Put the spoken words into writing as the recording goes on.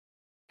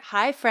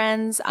Hi,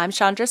 friends. I'm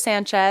Chandra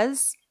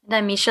Sanchez, And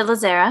I'm Misha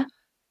Lazera.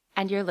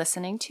 and you're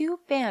listening to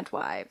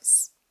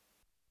Bandwives.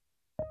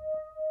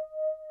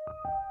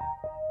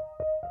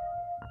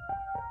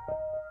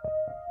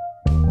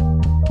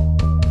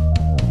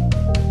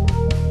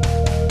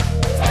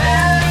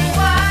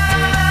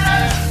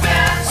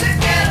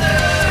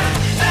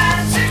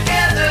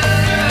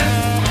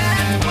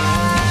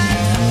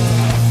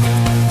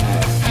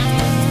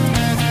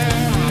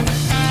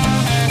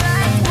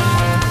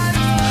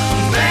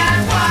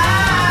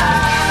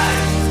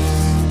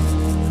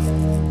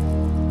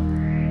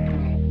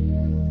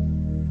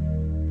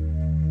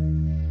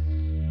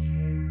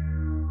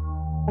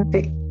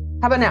 Okay.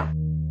 How about now?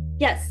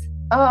 Yes.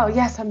 Oh,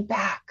 yes, I'm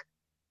back.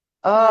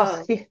 Oh,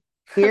 Oh, I'm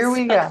here so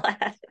we go.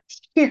 glad.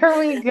 Here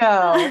we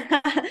go.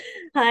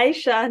 Hi,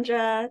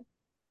 Chandra.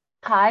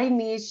 Hi,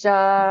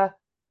 Misha.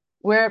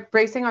 We're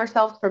bracing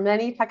ourselves for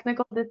many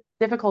technical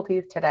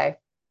difficulties today.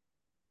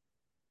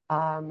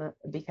 We're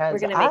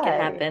Because gonna make it I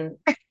happen.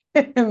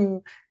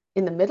 am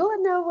in the middle of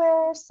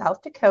nowhere,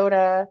 South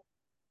Dakota,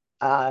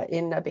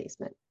 in a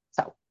basement.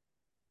 So,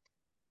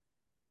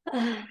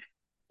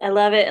 I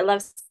love it. I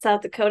love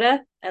South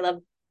Dakota.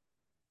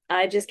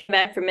 I just came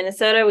back from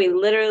Minnesota. We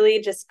literally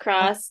just oh,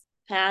 crossed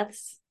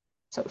paths.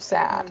 so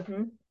sad.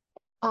 hmm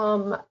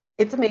Um,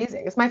 it's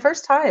amazing. It's my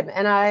first time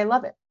and I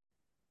love it.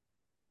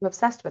 I'm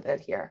obsessed with it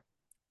here.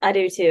 I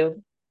do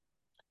too.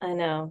 I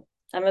know.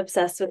 I'm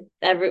obsessed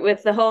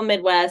with the whole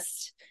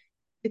Midwest.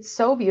 It's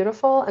so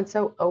beautiful and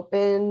so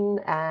open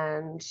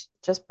and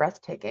just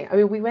breathtaking. I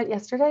mean, we went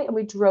yesterday and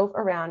we drove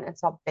around and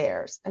saw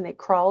bears and they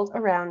crawled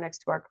around next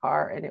to our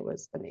car and it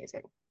was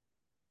amazing.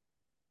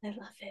 I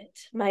love it.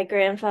 My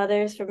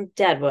grandfather's from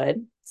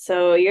Deadwood,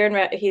 so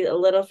he's a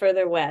little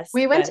further west,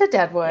 We went but to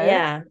Deadwood,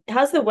 yeah.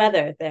 How's the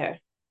weather there?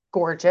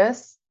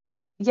 gorgeous.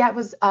 Yeah, it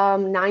was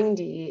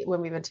 90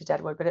 when we went to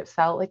Deadwood, but it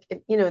felt like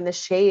in the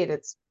shade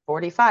it's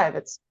 45.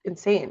 It's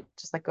insane.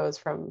 Just like goes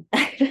from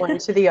one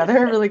to the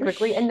other really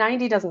quickly. And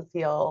 90 doesn't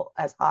feel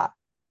as hot.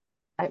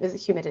 It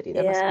was humidity.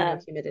 There must be no Yeah.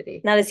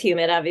 humidity. Not as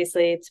humid,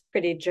 obviously. It's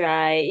pretty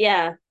dry.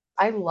 Yeah.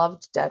 I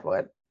loved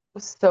Deadwood. It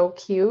was so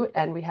cute,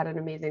 and we had an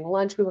amazing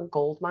lunch. We went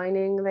gold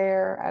mining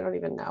there. I don't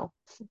even know.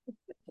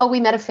 Oh, we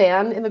met a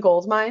fan in the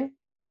gold mine.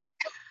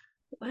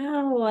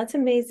 Wow, that's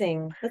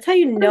amazing. That's how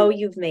you know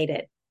you've made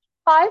it.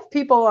 Five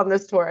people on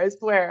this tour, I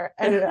swear.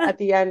 And at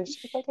the end,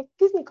 she was like,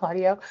 "Excuse me,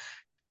 Claudio."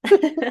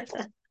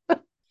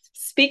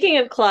 Speaking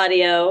of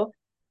Claudio,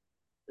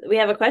 we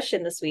have a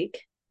question this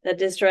week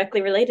that is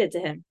directly related to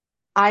him.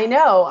 I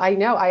know, I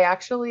know. I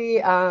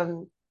actually,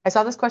 I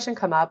saw this question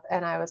come up,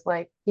 and I was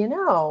like,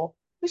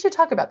 we should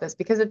talk about this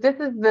because if this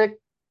is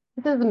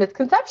the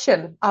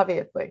misconception,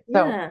 obviously.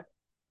 So Yeah.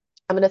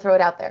 I'm going to throw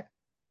it out there.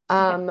 Okay.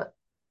 Um,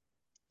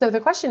 so the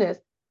question is,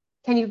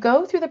 can you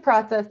go through the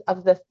process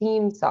of the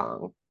theme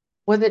song?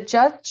 Was it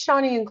just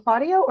Chonny and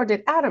Claudio, or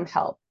did Adam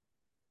help?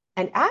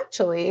 And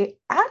actually,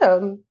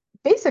 Adam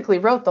basically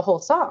wrote the whole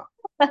song.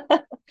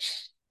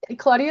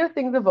 Claudio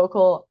sings a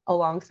vocal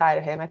alongside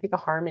of him, I think a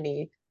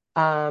harmony.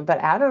 But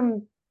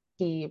Adam,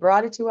 he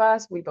brought it to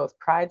us. We both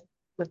cried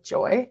with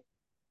joy.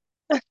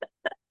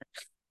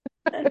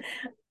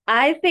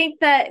 I think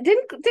that did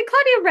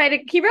Claudio write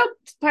it? He wrote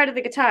part of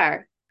the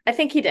guitar. I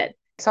think he did.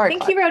 I Sorry,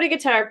 think he Claudio. wrote a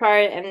guitar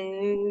part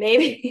and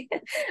maybe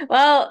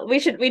well,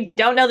 we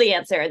don't know the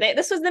answer.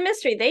 This was the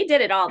mystery. They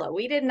did it all though.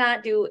 We didn't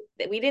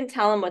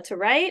tell him what to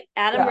write.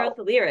 Adam wrote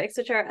No, the lyrics,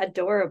 which are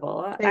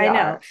adorable. they I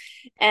know.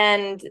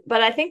 are.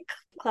 But I think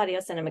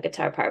Claudio sent him a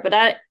guitar part, but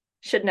I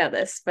should know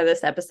this for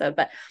this episode.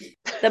 But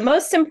the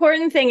most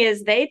important thing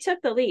is they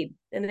took the lead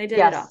and they did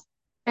it all. Yes.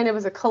 And it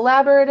was a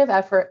collaborative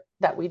effort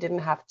that we didn't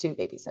have to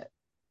babysit.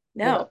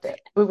 We No. loved it.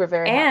 We were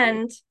very happy.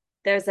 And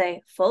there's a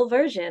full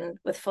version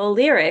with full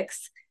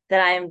lyrics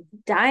that I'm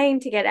dying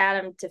to get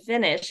Adam to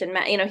finish. And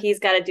Matt, he's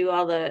got to do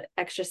all the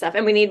extra stuff.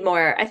 And we need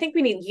more. I think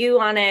we need you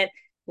on it.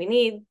 We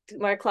need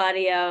more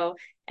Claudio.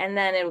 And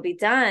then it'll be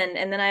done.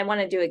 And then I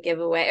want to do a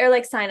giveaway or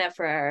like sign up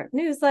for our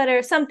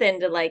newsletter, something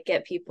to like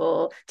get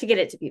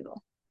it to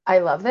people. I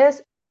love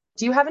this.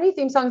 Do you have any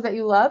theme songs that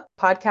you love?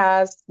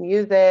 Podcasts,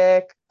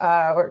 music,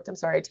 or I'm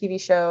sorry, TV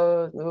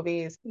shows,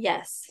 movies?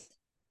 Yes.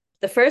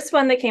 The first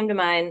one that came to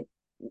mind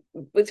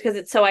was because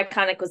it's so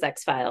iconic was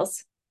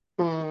X-Files.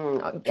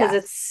 Because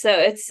Yes.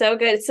 it's so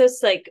good. It's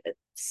just like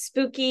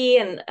spooky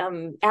and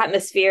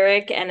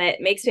atmospheric, and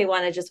it makes me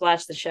want to just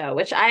watch the show,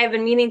 which I have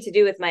been meaning to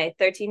do with my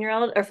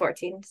 13-year-old or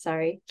 14,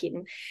 sorry,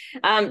 Keaton.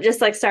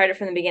 Just like started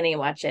from the beginning and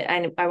watch it.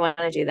 I want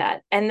to do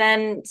that. And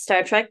then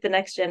Star Trek: The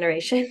Next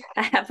Generation.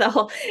 I have the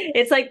whole.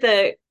 It's like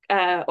the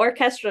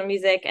orchestral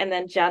music, and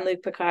then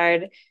Jean-Luc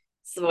Picard's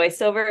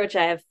voiceover, which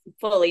I have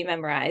fully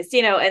memorized.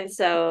 And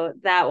so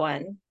that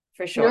one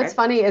for You know what's sure.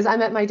 funny is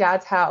I'm at my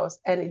dad's house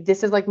and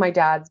this is like my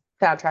dad's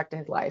soundtrack to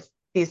his life.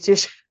 These two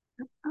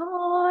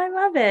Oh, I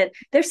love it.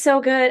 They're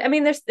so good. I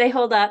mean, they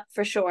hold up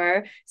for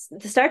sure.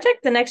 The Star Trek: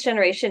 The Next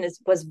Generation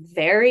was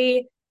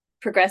very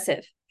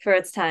progressive for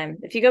its time.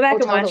 If you go back Oh,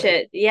 and watch totally.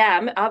 it,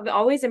 yeah, I'm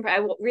always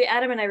impressed.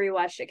 Adam and I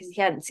rewatched it because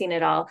he hadn't seen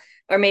it all,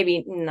 or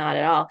maybe not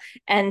at all.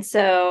 And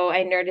so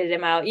I nerded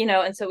him out,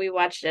 and so we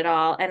watched it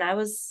all, and I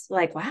was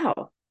like,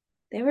 wow,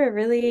 they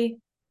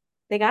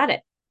got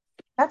it.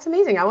 That's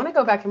amazing. I want to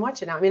go back and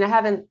watch it now. I mean,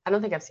 I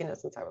don't think I've seen it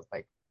since I was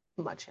like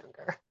much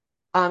younger.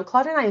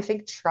 Claude and I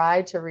think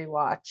tried to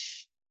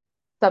rewatch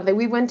something.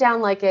 We went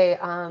down like a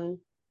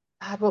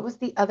God, what was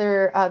the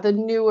other the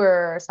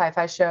newer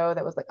sci-fi show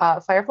that was like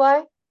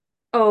Firefly?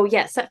 Oh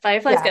yes,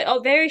 Firefly's Yeah. good. Oh,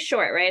 very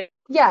short, right?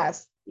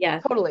 Yes, Yeah,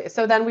 totally.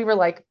 So then we were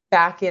like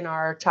back in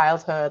our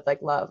childhood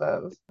like love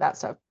of that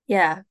stuff.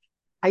 yeah.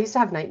 I used to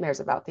have nightmares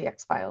about the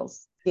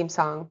X-Files theme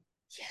song.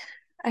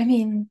 I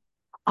mean,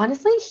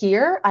 Honestly,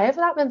 here I have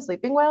not been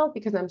sleeping well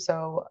because I'm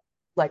so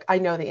like I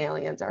know the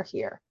aliens are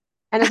here.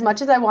 And as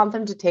much as I want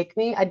them to take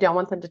me, I don't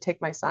want them to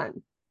take my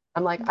son.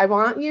 I'm like, I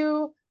want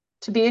you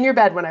to be in your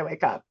bed when I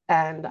wake up,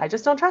 and I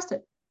just don't trust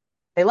it.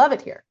 They love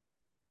it here.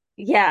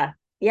 yeah,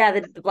 yeah.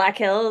 The Black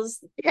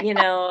Hills,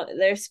 Yeah.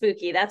 they're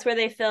spooky. That's where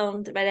they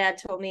filmed. My dad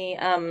told me,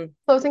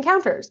 Close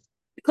Encounters.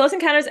 Close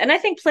Encounters, and I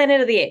think Planet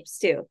of the Apes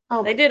too.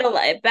 Oh They my did a God.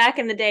 lot back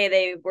in the day.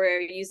 They were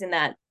using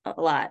that a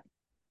lot.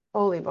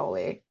 Holy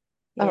moly.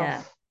 Oh,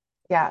 Yeah,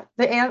 yeah.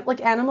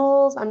 Like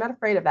animals, I'm not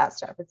afraid of that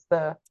stuff. It's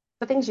the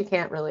things you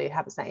can't really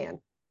have a say in.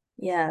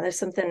 yeah. There's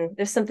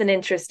something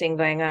interesting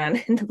going on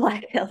in the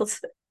Black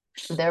Hills.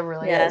 There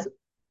really Yeah. is.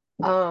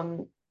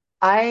 Um,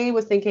 I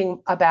was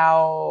thinking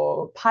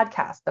about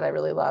podcasts that I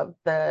really love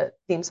the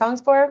theme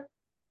songs for.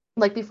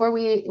 Like before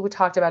we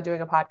talked about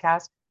doing a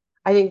podcast,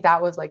 I think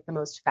that was like the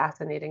most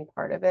fascinating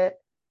part of it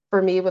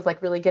for me was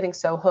like really getting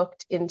so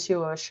hooked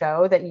into a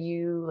show that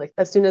you like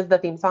as soon as the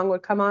theme song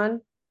would come on,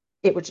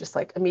 it would just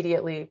like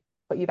immediately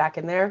put you back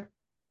in there.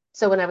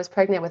 So when I was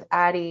pregnant with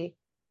Addie,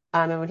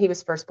 and when he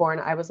was first born,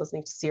 I was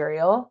listening to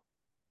Serial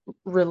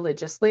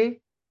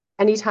religiously.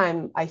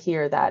 Anytime I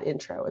hear that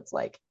intro, it's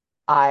like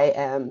I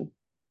am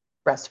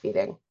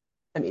breastfeeding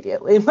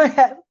immediately. My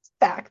head's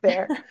back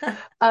there.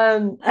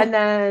 And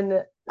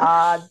then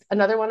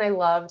another one I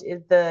loved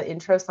is the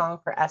intro song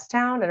for S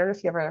Town. I don't know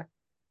if you ever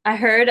I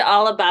heard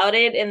all about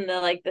it in the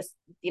like this,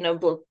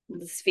 the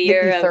the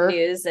sphere of ether.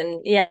 news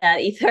and yeah,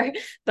 ether,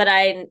 but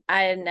I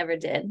never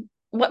did.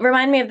 What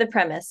remind me of the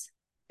premise?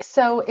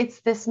 So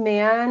it's this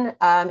man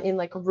in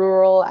like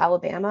rural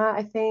Alabama,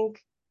 I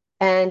think,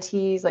 and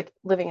he's like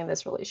living in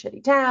this really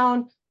shitty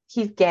town.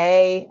 He's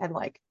gay and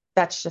like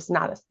that's just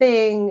not a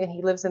thing. And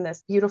he lives in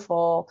this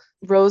beautiful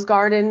rose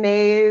garden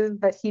maze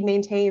that he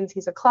maintains.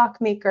 He's a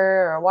clockmaker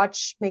or a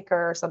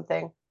watchmaker or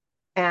something.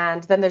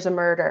 And then there's a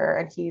murder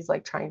and he's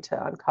like trying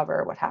to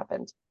uncover what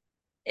happened.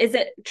 Is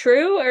it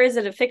true or is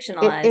it a It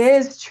fictionalized?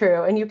 is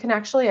true. And you can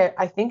actually,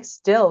 I think,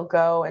 still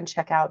go and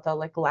check out the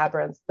like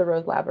labyrinth, the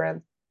rose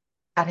labyrinth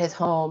at his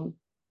home.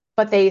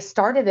 But they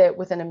started it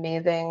with an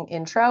amazing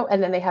intro,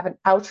 and then they have an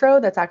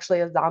outro that's actually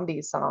a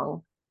zombie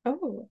song,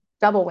 Oh,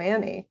 double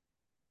whammy.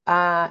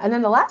 And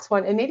then the last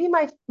one, and maybe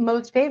my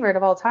most favorite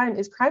of all time,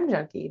 is Crime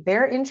Junkie.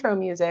 Their intro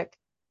music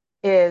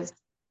is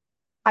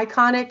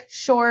iconic,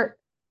 short,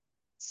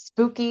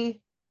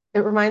 spooky. It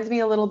reminds me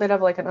a little bit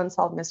of like an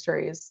Unsolved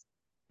Mysteries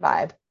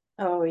vibe.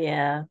 oh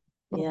yeah,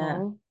 yeah.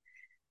 Mhm.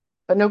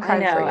 But no I crime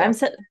for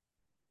know. you.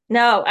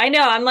 No, I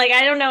know. I'm like,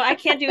 I don't know. I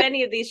can't do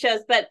any of these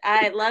shows, but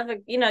I love,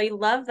 you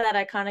love that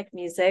iconic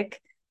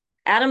music.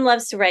 Adam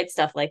loves to write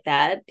stuff like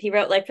that. He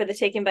wrote like for the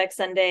Taking Back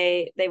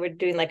Sunday, they were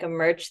doing like a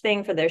merch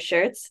thing for their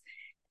shirts.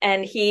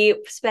 And he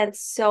spent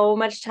so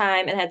much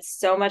time and had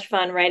so much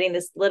fun writing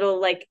this little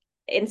like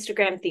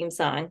Instagram theme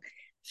song.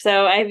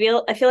 So I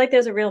feel like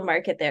there's a real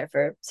market there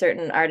for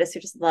certain artists who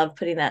just love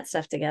putting that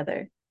stuff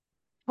together.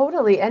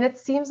 Totally. And it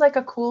seems like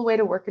a cool way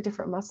to work a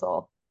different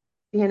muscle,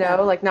 Yeah.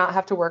 like not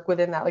have to work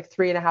within that like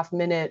 3.5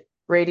 minute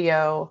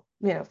radio,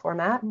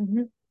 format.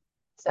 Mm-hmm.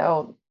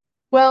 So,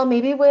 well,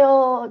 maybe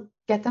we'll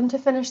get them to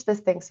finish this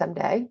thing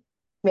someday,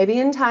 maybe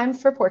in time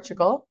for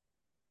Portugal.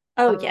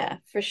 Oh Um, yeah,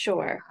 for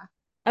sure.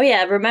 Oh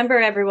yeah, remember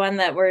everyone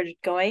that we're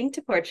going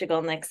to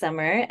Portugal next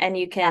summer and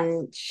you yes.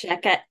 can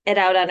check it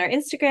out on our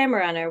Instagram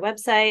or on our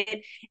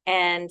website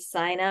and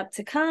sign up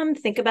to come.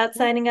 Think about Yep.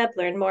 signing up,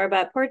 learn more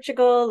about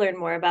Portugal, learn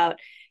more about,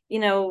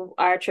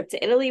 our trip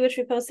to Italy, which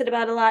we posted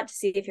about a lot to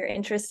see if you're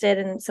interested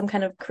in some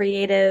kind of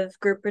creative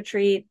group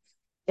retreat.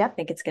 I Yep.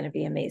 think it's going to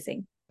be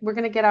amazing. We're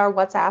going to get our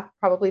WhatsApp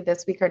probably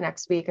this week or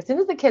next week. As soon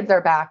as the kids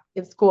are back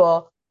in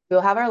school,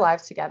 we'll have our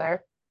lives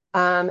together.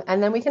 And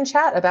then we can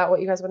chat about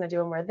what you guys want to do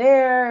when we're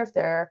there, if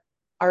there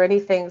are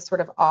anything sort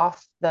of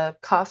off the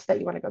cuff that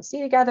you want to go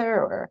see together,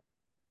 or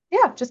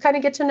yeah, just kind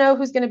of get to know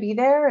who's going to be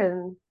there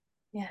and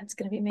Yeah, it's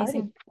going to be party.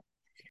 amazing.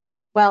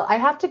 Well, I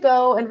have to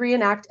go and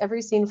reenact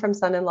every scene from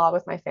Son-in-Law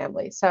with my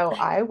family. So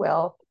I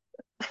will.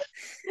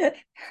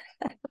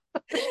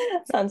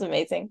 Sounds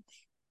amazing.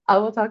 I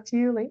will talk to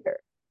you later.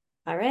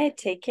 All right,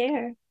 take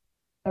care.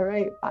 All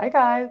right. Bye,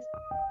 guys.